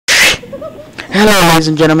Hello, ladies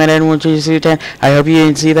and gentlemen, everyone, I hope you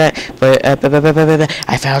didn't see that, but I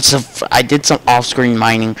found some. I did some off-screen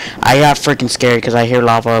mining. I got freaking scared because I hear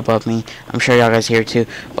lava above me. I'm sure y'all guys hear it too.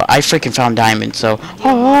 But I freaking found diamonds. So,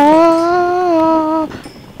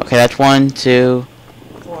 okay, that's 1, 2,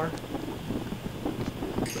 4,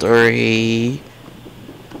 3,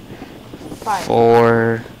 5.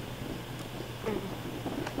 4.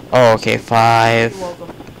 Oh, okay, 5. You're welcome.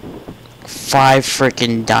 5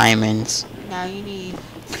 freaking diamonds. Now you need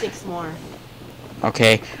 6 more.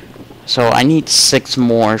 Okay, so I need 6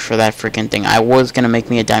 more for that freaking thing. I was gonna make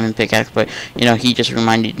me a diamond pickaxe, but you know he just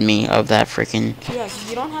reminded me of that freaking. Yeah,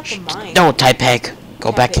 you don't have to mine. No, type egg.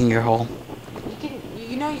 Go back in your hole.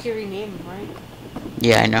 You know you can rename them, right?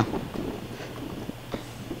 Yeah, I know.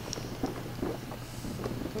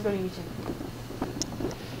 I'm going to use it.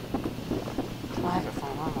 I have your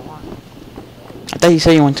phone. I don't know why. I thought you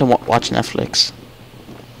said you went to watch Netflix.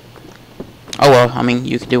 Oh well, I mean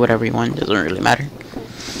you can do whatever you want. It doesn't really matter.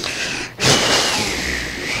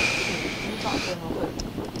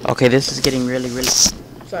 Okay, this is getting really.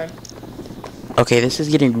 Sorry. Okay, this is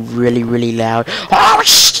getting really loud. Oh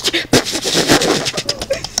shit!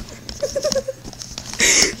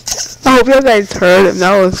 I hope you guys heard him.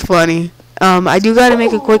 That was funny. I do gotta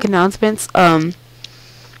make a quick announcements.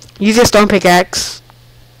 Use your stone pickaxe.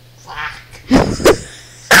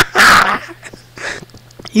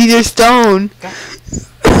 Use your stone.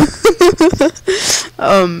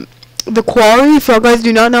 The quarry, if y'all guys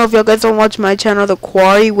do not know, if y'all guys don't watch my channel, the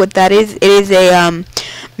quarry, what that is, it is a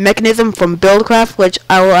mechanism from Buildcraft, which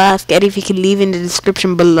I will ask Eddie if he can leave in the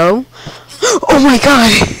description below. Oh my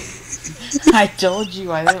god! I told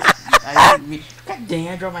you I didn't God dang,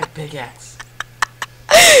 I dropped my pickaxe.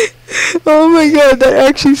 Oh my god, that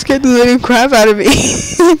actually scared the living crap out of me.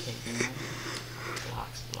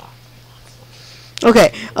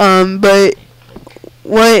 Okay, but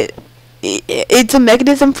what it's a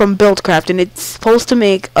mechanism from Buildcraft, and it's supposed to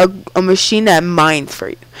make a machine that mines for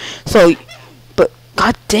you. So, but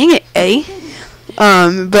god dang it, Eddie.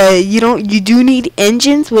 But you do need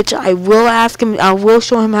engines, which I will ask him. I will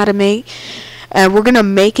show him how to make, and we're gonna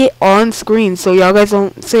make it on screen so y'all guys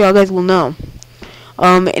will know.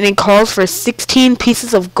 And it calls for 16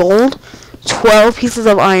 pieces of gold, 12 pieces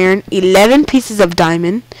of iron, 11 pieces of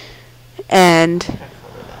diamond, and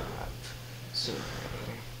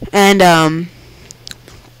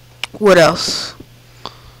what else?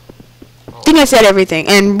 I think I said everything.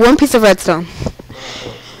 And 1 piece of redstone.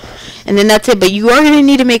 And then that's it. But you are going to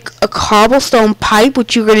need to make a cobblestone pipe,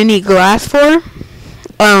 which you're going to need glass for.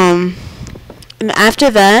 And after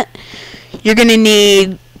that, you're going to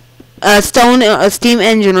need a steam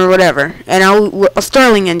engine or whatever. And a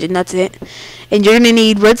Stirling engine, that's it. And you're going to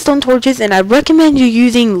need redstone torches, and I recommend you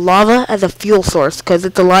using lava as a fuel source, because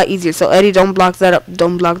it's a lot easier. So, Eddie, don't block that up.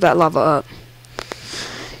 Don't block that lava up.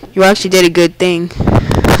 You actually did a good thing.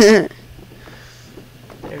 There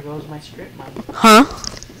goes my strip mine. Huh?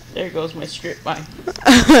 There goes my strip mine.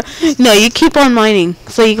 No, you keep on mining,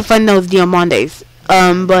 so you can find those diamantes.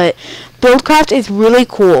 But Buildcraft is really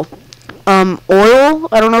cool. Oil,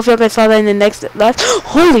 I don't know if you guys saw that in the next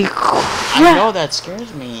holy crap. I know that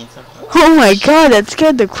scares me. Oh my god, that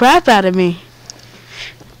scared the crap out of me.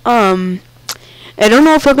 I don't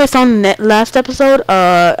know if you guys saw the last episode.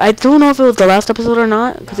 I don't know if it was the last episode or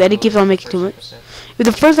not, because Eddie keeps on making too much. With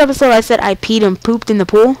the first episode, I said I peed and pooped in the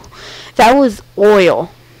pool. That was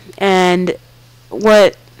oil. And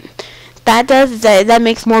what that does is that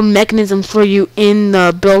makes more mechanisms for you in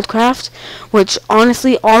the Buildcraft, which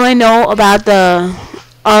honestly, all I know about the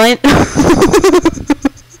oh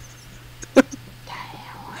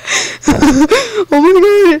my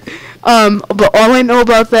god. But all I know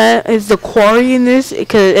about that is the quarry in this,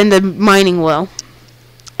 and the mining well.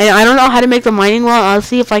 And I don't know how to make the mining well. I'll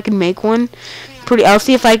see if I can make one. I'll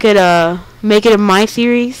see if I could make it in my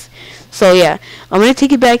series. So yeah, I'm gonna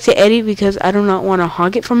take it back to Eddie because I do not want to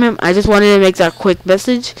hog it from him. I just wanted to make that quick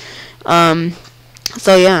message.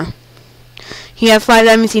 So yeah, he has 5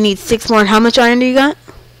 diamonds. He needs 6 more. How much iron do you got?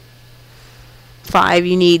 5.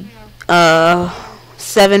 You need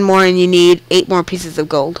 7 more, and you need 8 more pieces of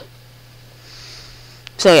gold.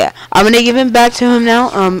 So yeah, I'm gonna give him back to him now.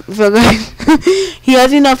 He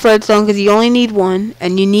has enough redstone because you only need 1,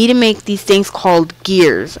 and you need to make these things called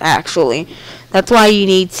gears. Actually, that's why you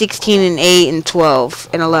need 16 and 8 and 12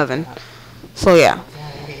 and 11. So yeah.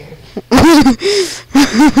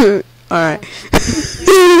 All right.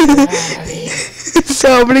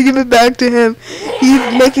 So I'm gonna give it back to him.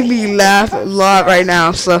 He's making me laugh a lot right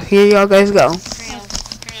now. So here y'all guys go.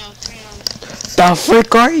 The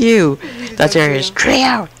frick are you? That's Aries.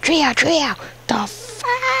 Trio. The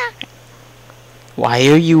fuck? Why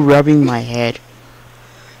are you rubbing my head?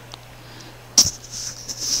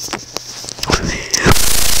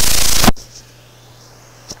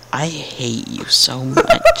 I hate you so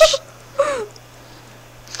much.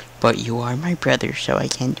 But you are my brother, so I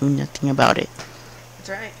can't do nothing about it. That's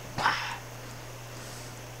right.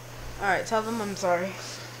 Alright, tell them I'm sorry.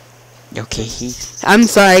 Okay, I'm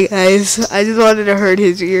sorry, guys. I just wanted to hurt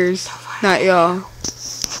his ears, not y'all.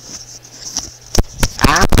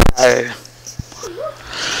 Okay.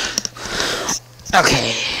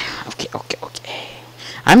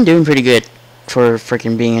 I'm doing pretty good for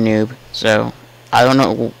freaking being a noob, so I don't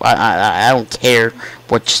know. I don't care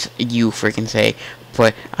what you freaking say,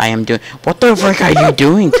 but I am doing. What the frick are you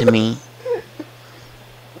doing to me?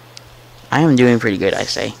 I am doing pretty good, I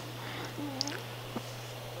say.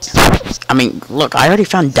 I mean, look, I already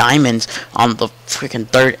found diamonds on the freaking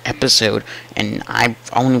 3rd episode, and I've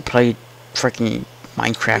only played freaking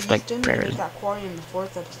Minecraft like barely. That quarry in the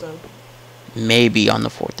 4th episode. Maybe on the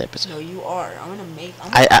 4th episode. No, you are. I'm gonna make.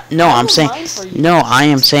 I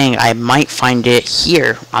am saying I might find it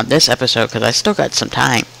here on this episode because I still got some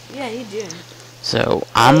time. Yeah, you do. So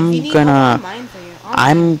I'm going to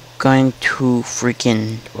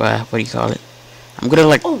freaking what do you call it? I'm gonna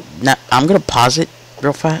like I'm gonna pause it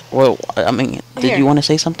real fast. Well, I mean, did you want to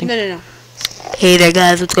say something? No. Hey there,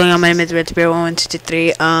 guys. What's going on? My name is Red Spirit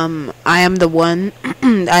 1123. I am the one.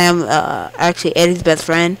 I am actually Eddie's best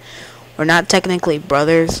friend. We're not technically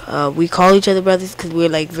brothers. We call each other brothers because we're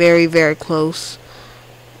like very, very close.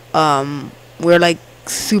 We're like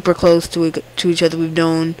super close to each other. We've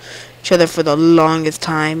known each other for the longest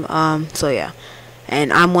time. So yeah,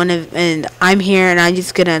 and I'm here, and I'm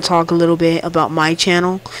just gonna talk a little bit about my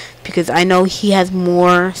channel because I know he has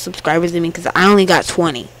more subscribers than me because I only got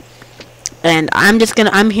 20. And I'm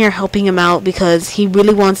here helping him out because he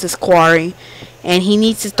really wants this quarry, and he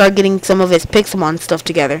needs to start getting some of his Pixelmon stuff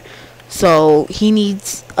together. So he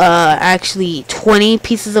needs actually 20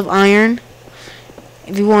 pieces of iron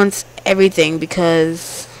if he wants everything,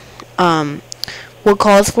 because what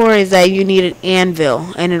calls for is that you need an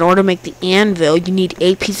anvil, and in order to make the anvil you need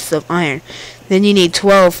 8 pieces of iron. Then you need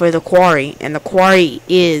 12 for the quarry, and the quarry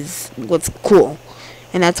is what's cool,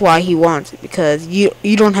 and that's why he wants it, because you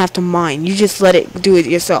don't have to mine, you just let it do it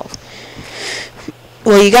yourself.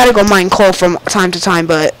 Well, you gotta go mine coal from time to time,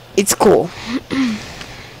 but it's cool.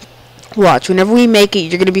 Watch, whenever we make it,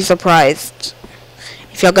 you're gonna be surprised.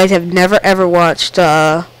 If y'all guys have never ever watched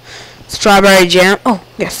Strawberry Jam, oh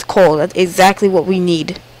yes, coal, that's exactly what we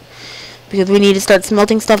need, because we need to start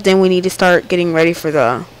smelting stuff, then we need to start getting ready for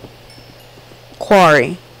the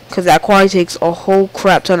quarry, because that quarry takes a whole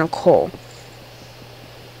crap ton of coal.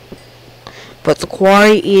 But the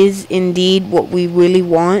quarry is indeed what we really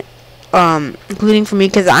want, including for me,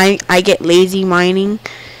 because I get lazy mining,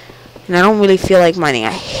 and I don't really feel like mining.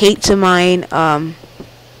 I hate to mine,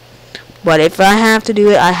 but if I have to do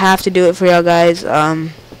it, I have to do it for y'all guys.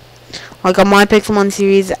 Like on my Pixelmon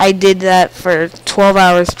series, I did that for 12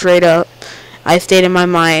 hours straight up. I stayed in my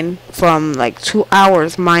mine from like 2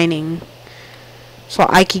 hours mining, so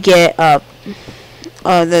I could get the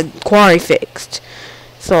quarry fixed.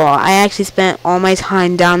 So I actually spent all my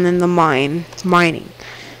time down in the mine mining,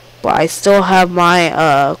 but I still have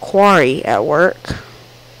my quarry at work.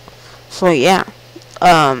 So yeah,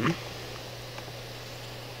 and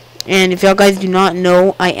if y'all guys do not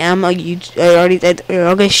know, I am a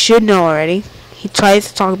y'all guys should know already. He tries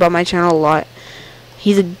to talk about my channel a lot.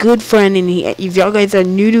 He's a good friend, and if y'all guys are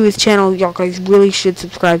new to his channel, y'all guys really should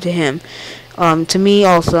subscribe to him. To me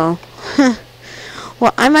also.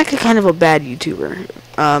 Well, I'm actually kind of a bad YouTuber.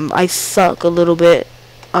 I suck a little bit.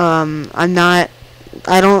 I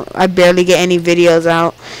barely get any videos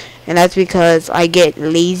out, and that's because I get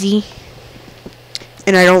lazy,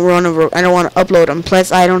 and I don't want to upload them.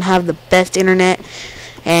 Plus, I don't have the best internet,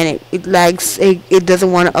 and it lags. It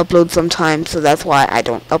doesn't want to upload sometimes, so that's why I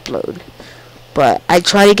don't upload. But I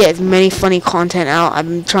try to get as many funny content out.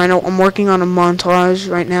 I'm working on a montage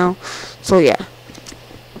right now, so yeah.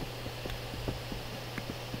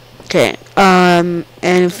 Okay, and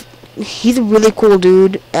he's a really cool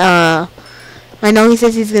dude. I know he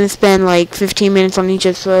says he's gonna spend like 15 minutes on each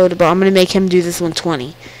episode, but I'm gonna make him do this one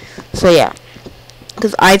 20. So yeah,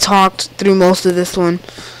 because I talked through most of this one.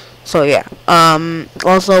 So yeah.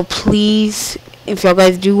 Also, please, if y'all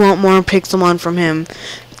guys do want more Pixelmon from him,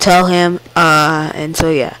 tell him. And so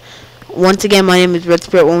yeah. Once again, my name is Red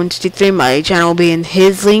Spirit 1123. My channel will be in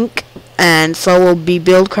his link, and so will be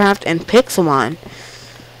Buildcraft and Pixelmon.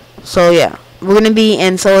 So yeah, we're gonna be,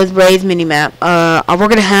 and so is Bray's minimap.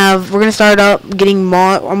 We're gonna start up getting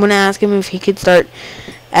mod. I'm gonna ask him if he could start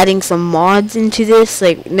adding some mods into this.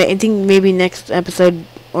 Like I think maybe next episode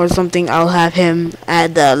or something, I'll have him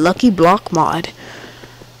add the Lucky Block mod.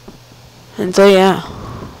 And so yeah.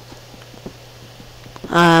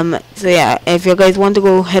 So yeah, if you guys want to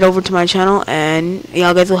go head over to my channel and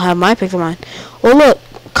y'all guys will have my Pixelmon. Oh look,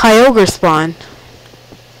 Kyogre spawn.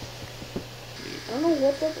 I don't know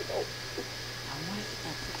what that is.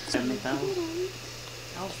 That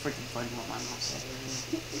was freaking funny what my mom said.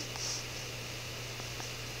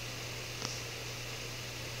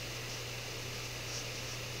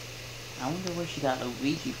 I wonder where she got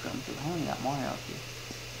Luigi from, because I only got Mario up here.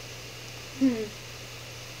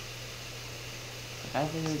 Like, I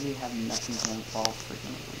literally have nothing to involve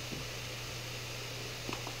freaking Luigi.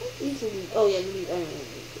 Easily. Oh yeah, Luigi. I mean,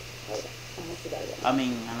 Luigi. Oh yeah, I almost forgot about it. I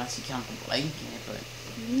mean, unless you count the blanking it, but...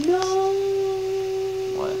 No!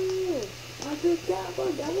 What? I just got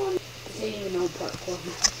one. I want. I didn't even know parkour.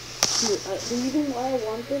 The reason why I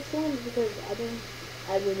want this one is because I've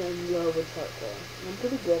been in love with parkour. I'm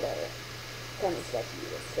pretty good at it. Kind of sketchy,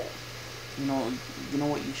 let's say. You know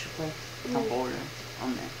what you should play? Temple Run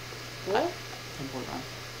on there. What? Temple Run.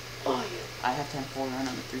 Oh yeah. I have Temple Run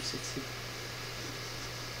on the 360.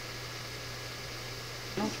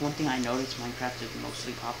 You know, one thing I noticed, Minecraft is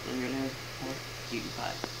mostly popular there for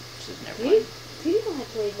PewDiePie. Which is never mind. PewDiePie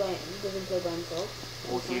doesn't play by himself.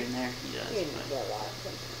 Well, here and there he does. Here and but there a lot.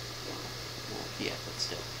 yeah, but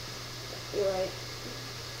still. You're right.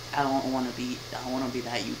 I want to be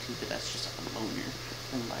that YouTuber that's just a loner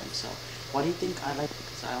playing by himself. Why do you think I like it?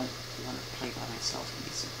 Because I don't want to play by myself and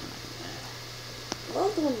be something like that. Well,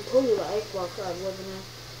 I was the one who told you about Xbox Live, wasn't I?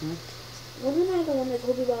 Wasn't I the one that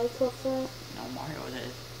told you about Xbox Live? No, Mario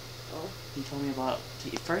did. Oh. He told me about...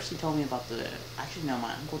 First he told me about the... Actually, no,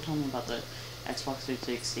 my uncle told me about the Xbox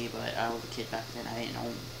 360, but I was a kid back then. I didn't know...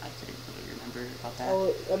 I couldn't really remember about that.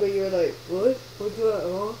 Oh, I bet you were like, what? What's that,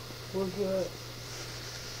 huh? What's that?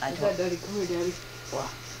 What's that, Daddy? Come here, Daddy. What?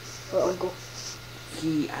 Or Uncle.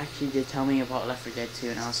 He actually did tell me about Left 4 Dead 2,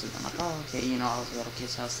 and I was like, oh, okay, you know, I was a little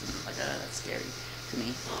kid's house, and like, that's scary to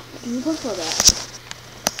me. Can you post all that?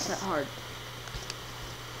 It's not hard.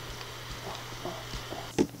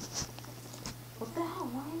 What the hell?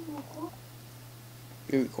 Why are you recording?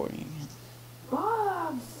 You're recording again.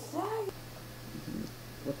 Bob, sorry.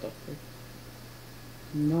 What the frick?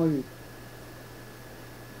 No.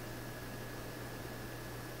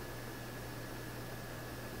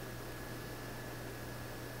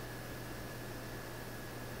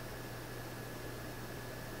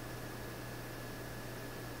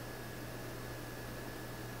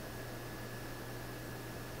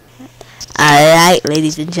 Alright,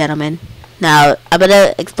 ladies and gentlemen. Now, I'm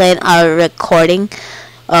gonna explain our recording.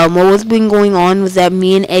 What was been going on was that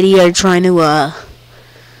me and Eddie are trying to,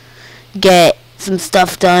 get some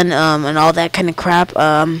stuff done, and all that kind of crap.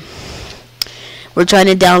 We're trying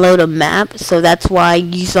to download a map, so that's why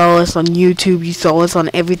you saw us on YouTube, you saw us on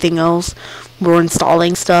everything else. We're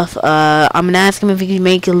installing stuff. I'm gonna ask him if he can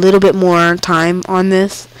make a little bit more time on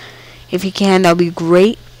this. If he can, that'll be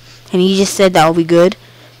great. And he just said that'll be good.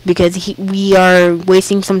 Because we are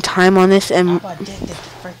wasting some time on this, and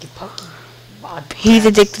he's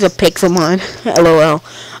addicted to Pixelmon. LOL.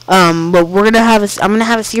 But we're gonna have I'm gonna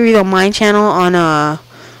have a series on my channel on Did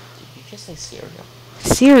you just say cereal?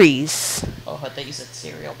 Series. Oh, I thought you said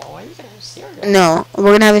cereal. But why are you gonna have cereal? No,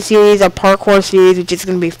 we're gonna have a series, a parkour series, which is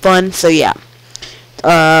gonna be fun. So yeah.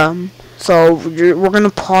 So we're gonna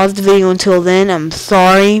pause the video until then. I'm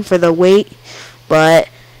sorry for the wait, but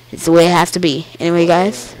it's the way it has to be. Anyway,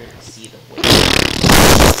 guys.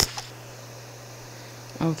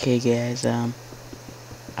 Okay, guys, I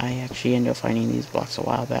actually ended up finding these blocks a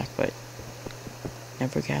while back, but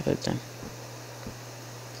never gathered them.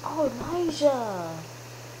 Oh, Elijah!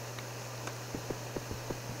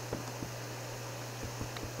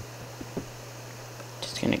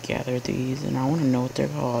 Just gonna gather these, and I want to know what they're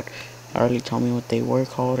called. I already told me what they were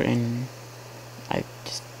called, and I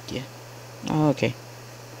just, yeah. Oh, okay.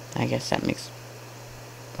 I guess that makes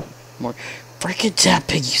more. Frickin' that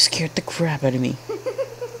pig, you scared the crap out of me.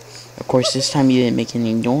 Of course, this time you didn't make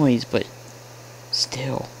any noise, but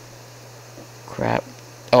still. Crap.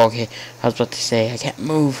 Oh, okay. I was about to say, I can't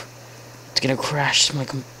move. It's gonna crash. My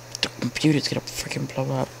the computer's gonna freaking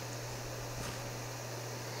blow up.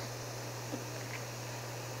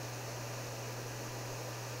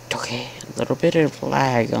 Okay, a little bit of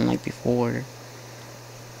lag, unlike before.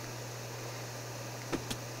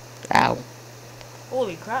 Ow.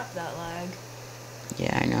 Holy crap, that lag.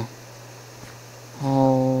 Yeah, I know.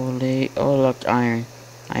 Holy... Oh, look, iron.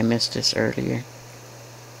 I missed this earlier.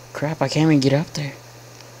 Crap, I can't even get up there.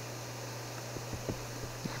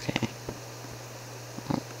 Okay.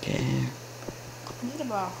 Oh,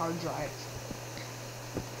 hard drive.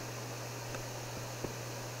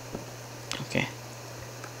 Okay.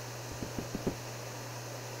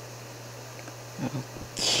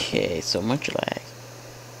 Okay, so much lag.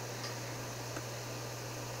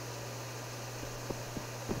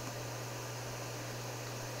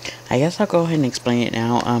 I guess I'll go ahead and explain it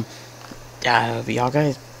now. Y'all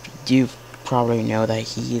guys do probably know that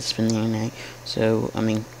he is spending the night, so I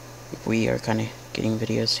mean, we are kind of getting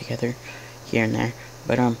videos together here and there.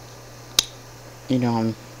 But you know,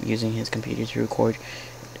 I'm using his computer to record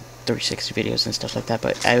 360 videos and stuff like that.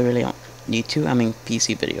 But I really don't need to. I mean,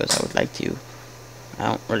 PC videos I would like to. I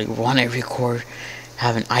don't really want to record,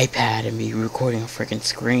 have an iPad and be recording a freaking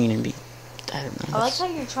screen and be. I don't know. I like how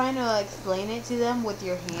you're trying to explain it to them with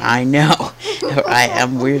your hands. I know. I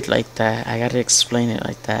am weird like that. I gotta explain it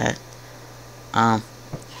like that.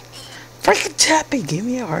 Freaking tapping gave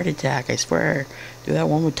me a heart attack, I swear. Do that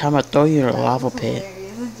one more time, I'll throw you in a lava pit.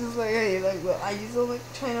 It's just like, I used to like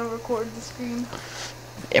trying to record the screen.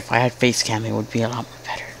 If I had face cam, it would be a lot more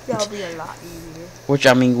better. That would be a lot easier. Which,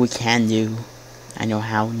 I mean, we can do. I know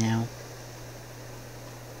how now.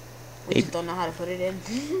 We just don't know how to put it in.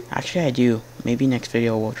 Actually, I do. Maybe next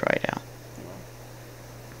video we'll try it out.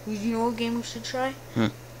 Yeah. You know what game we should try?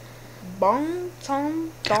 Bong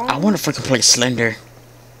Chong Dong. I want to freaking play Slender.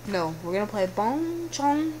 No, we're gonna play Bong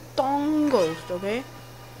Chong Dong Ghost, okay?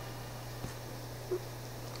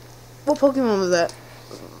 What Pokemon was that?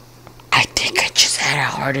 I think I just had a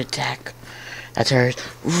heart attack. That's hers.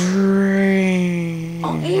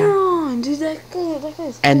 Oh, Aaron! Dude, that guy's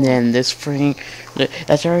cool. And then this freaking...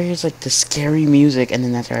 That's already is like the scary music, and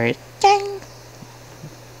then that's already... Dang!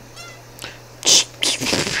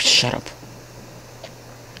 Shut up.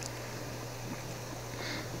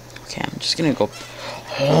 Okay, I'm just gonna go...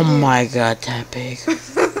 Oh my god, that big.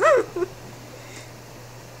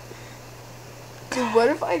 Dude, what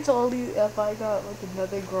if I told you if I got like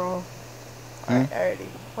another girl? Already.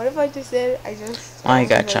 What if I just said I just... My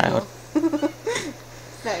god, child.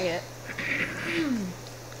 Not yet.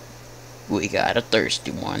 We got a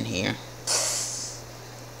thirsty one here.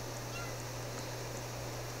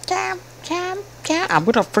 I'm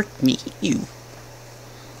gonna freak me you.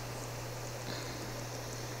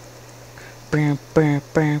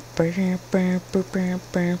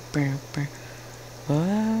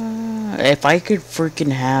 If I could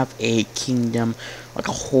freaking have a kingdom, like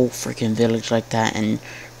a whole freaking village like that, and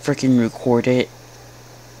freaking record it,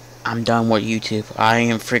 I'm done with YouTube. I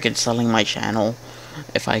am freaking selling my channel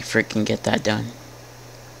if I freaking get that done.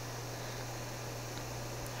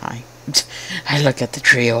 Hi. I look at the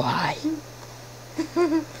trio. Hi.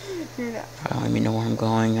 I don't even know where I'm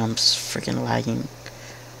going. I'm freaking lagging.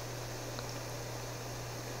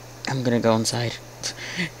 I'm gonna go inside.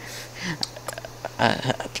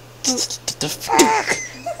 The fuck?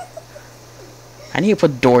 I need to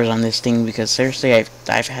put doors on this thing because seriously,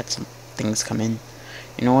 I've had some things come in.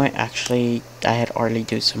 You know what? Actually, I had Arlie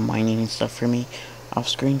do some mining and stuff for me off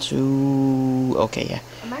screen. So okay, yeah.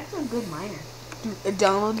 I'm actually a good miner. Dude,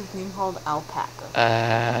 download this thing called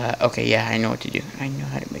Alpaca. Okay, yeah, I know what to do. I know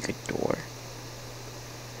how to make a door.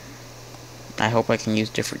 I hope I can use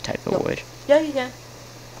different type of wood. Yeah, you can.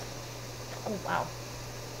 Oh wow.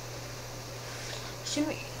 Should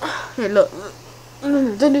we? Here, look.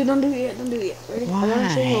 Don't do it yet. Don't do it yet. Ready? Why? I want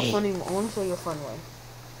to show you a funny. I want to show you a fun way.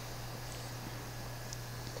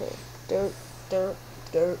 Okay.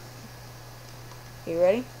 Dirt. You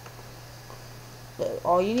ready? Look,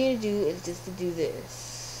 all you need to do is just to do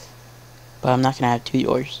this. But I'm not gonna have 2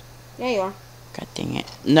 doors. Yeah, you are. God dang it.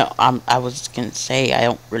 No, I was gonna say I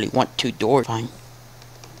don't really want 2 doors. Fine.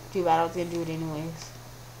 Too bad I was gonna do it anyways.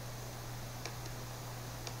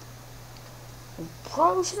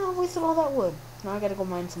 Probably shouldn't have wasted all that wood. Now I gotta go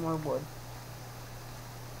mine some more wood.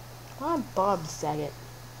 Come on, Bob Saget.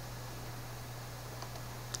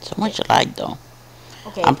 So much lag though.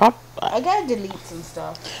 Okay. I gotta delete some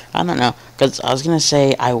stuff. I don't know, cause I was gonna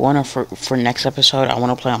say I wanna for next episode I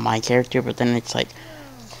wanna play on my character, but then it's like,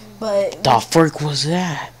 but the frick was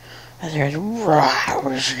that? It's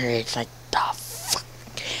like the fuck.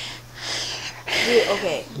 Dude,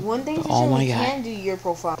 okay. One thing you can do your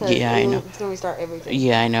profile. Yeah, I know. It's gonna restart everything.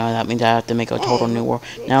 Yeah, I know. That means I have to make a total new world.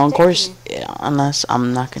 Now, of course, unless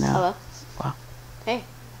I'm not gonna. Hello. Wow. Hey.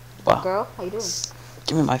 Wow. Girl, how you doing?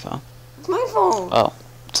 Give me my phone. It's my phone. Oh.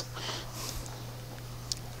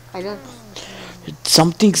 I don't.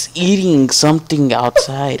 Something's eating something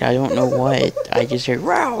outside. I don't know what. I just hear.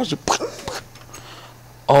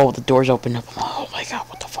 Oh, the door's open up. Oh my god,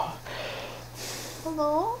 what the fuck?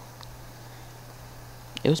 Hello?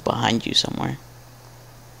 It was behind you somewhere.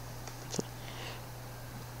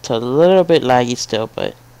 It's a little bit laggy still,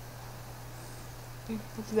 but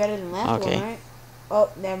It's better than last Okay. one, right? Oh,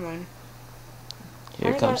 never mind.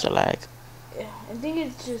 Here comes the lag. Yeah, I think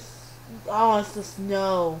it's just... Oh, it's the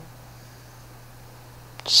snow.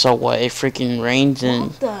 So what? It freaking rains and...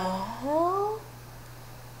 What the hell?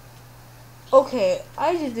 Okay,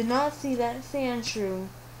 I just did not see that sand shrew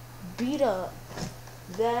beat up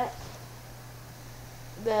that...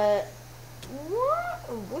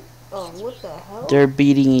 What? Oh, what the hell? They're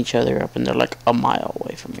beating each other up and they're like a mile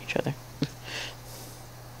away from each other.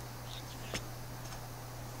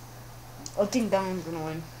 I think that one's gonna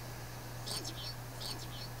win.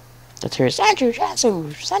 Let's hear Sandrew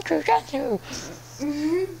Jatsu! Sandrew Jatsu!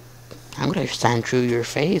 I'm gonna Sandrew your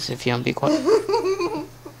face if you don't be quiet.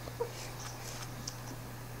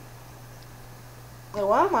 Wait,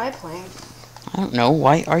 why am I playing? I don't know.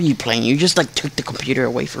 Why are you playing? You just like took the computer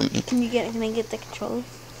away from me. Can I get the controller?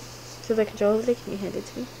 So the controller, can you hand it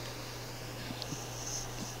to me?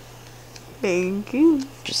 Thank you.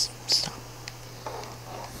 Just stop.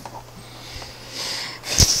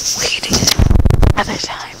 Waiting another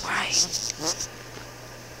time, right?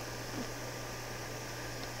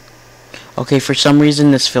 Okay, for some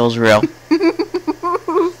reason this feels real.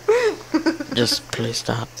 Just please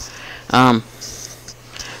stop.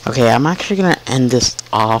 Okay, I'm actually gonna end this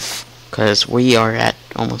off because we are at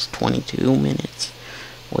almost 22 minutes,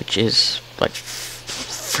 which is like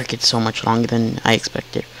freaking so much longer than I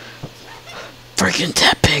expected. Freaking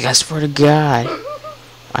that pig, I swear to God.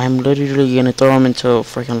 I'm literally gonna throw him into a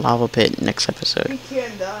freaking lava pit next episode. He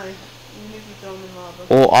can't die, even if you throw him in lava.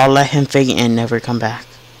 Or I'll let him fade and never come back.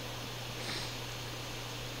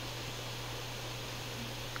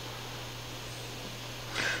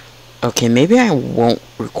 Okay, maybe I won't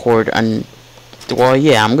record on... Well,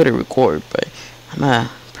 yeah, I'm gonna record, but I'm gonna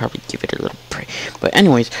probably give it a little break. But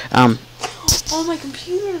anyways, Oh, my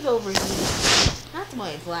computer's over here. That's why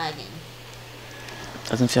it's lagging.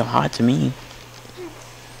 doesn't feel hot to me.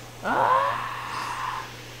 Ah.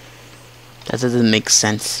 That doesn't make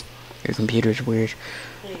sense. Your computer's weird.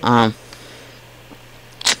 I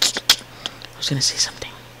was gonna say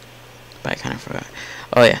something, but I kind of forgot.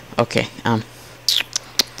 Oh yeah, okay.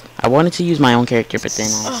 I wanted to use my own character, but then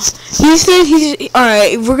He said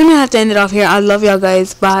alright, we're gonna have to end it off here. I love y'all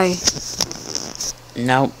guys. Bye.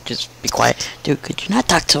 No, just be quiet. Dude, could you not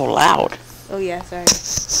talk so loud? Oh yeah, sorry.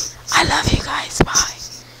 I love you guys. Bye.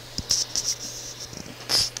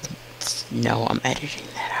 No, I'm editing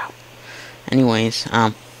that out. Anyways,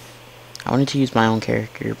 I wanted to use my own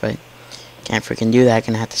character, but can't freaking do that.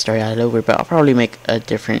 Gonna have to start out over, but I'll probably make a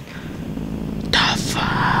different... The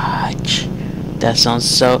fudge. That sounds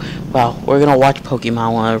so... Wow, we're gonna watch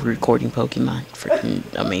Pokemon while we're recording Pokemon. Freaking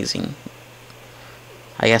amazing.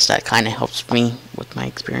 I guess that kind of helps me with my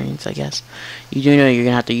experience, I guess. You do know you're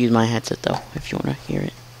gonna have to use my headset, though, if you wanna hear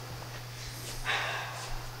it.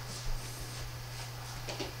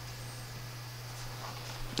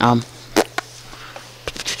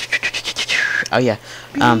 Oh yeah,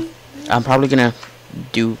 I'm probably gonna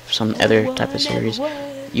do some other type of series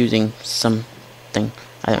using something,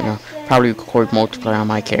 I don't know, probably record multiplayer on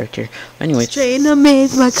my character. But anyways, Train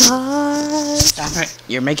amaze my car. stop it.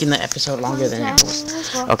 You're making the episode longer than it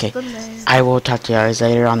was. Okay, I will talk to you guys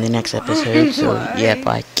later on the next episode, so yeah,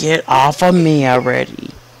 bye. Get off of me already.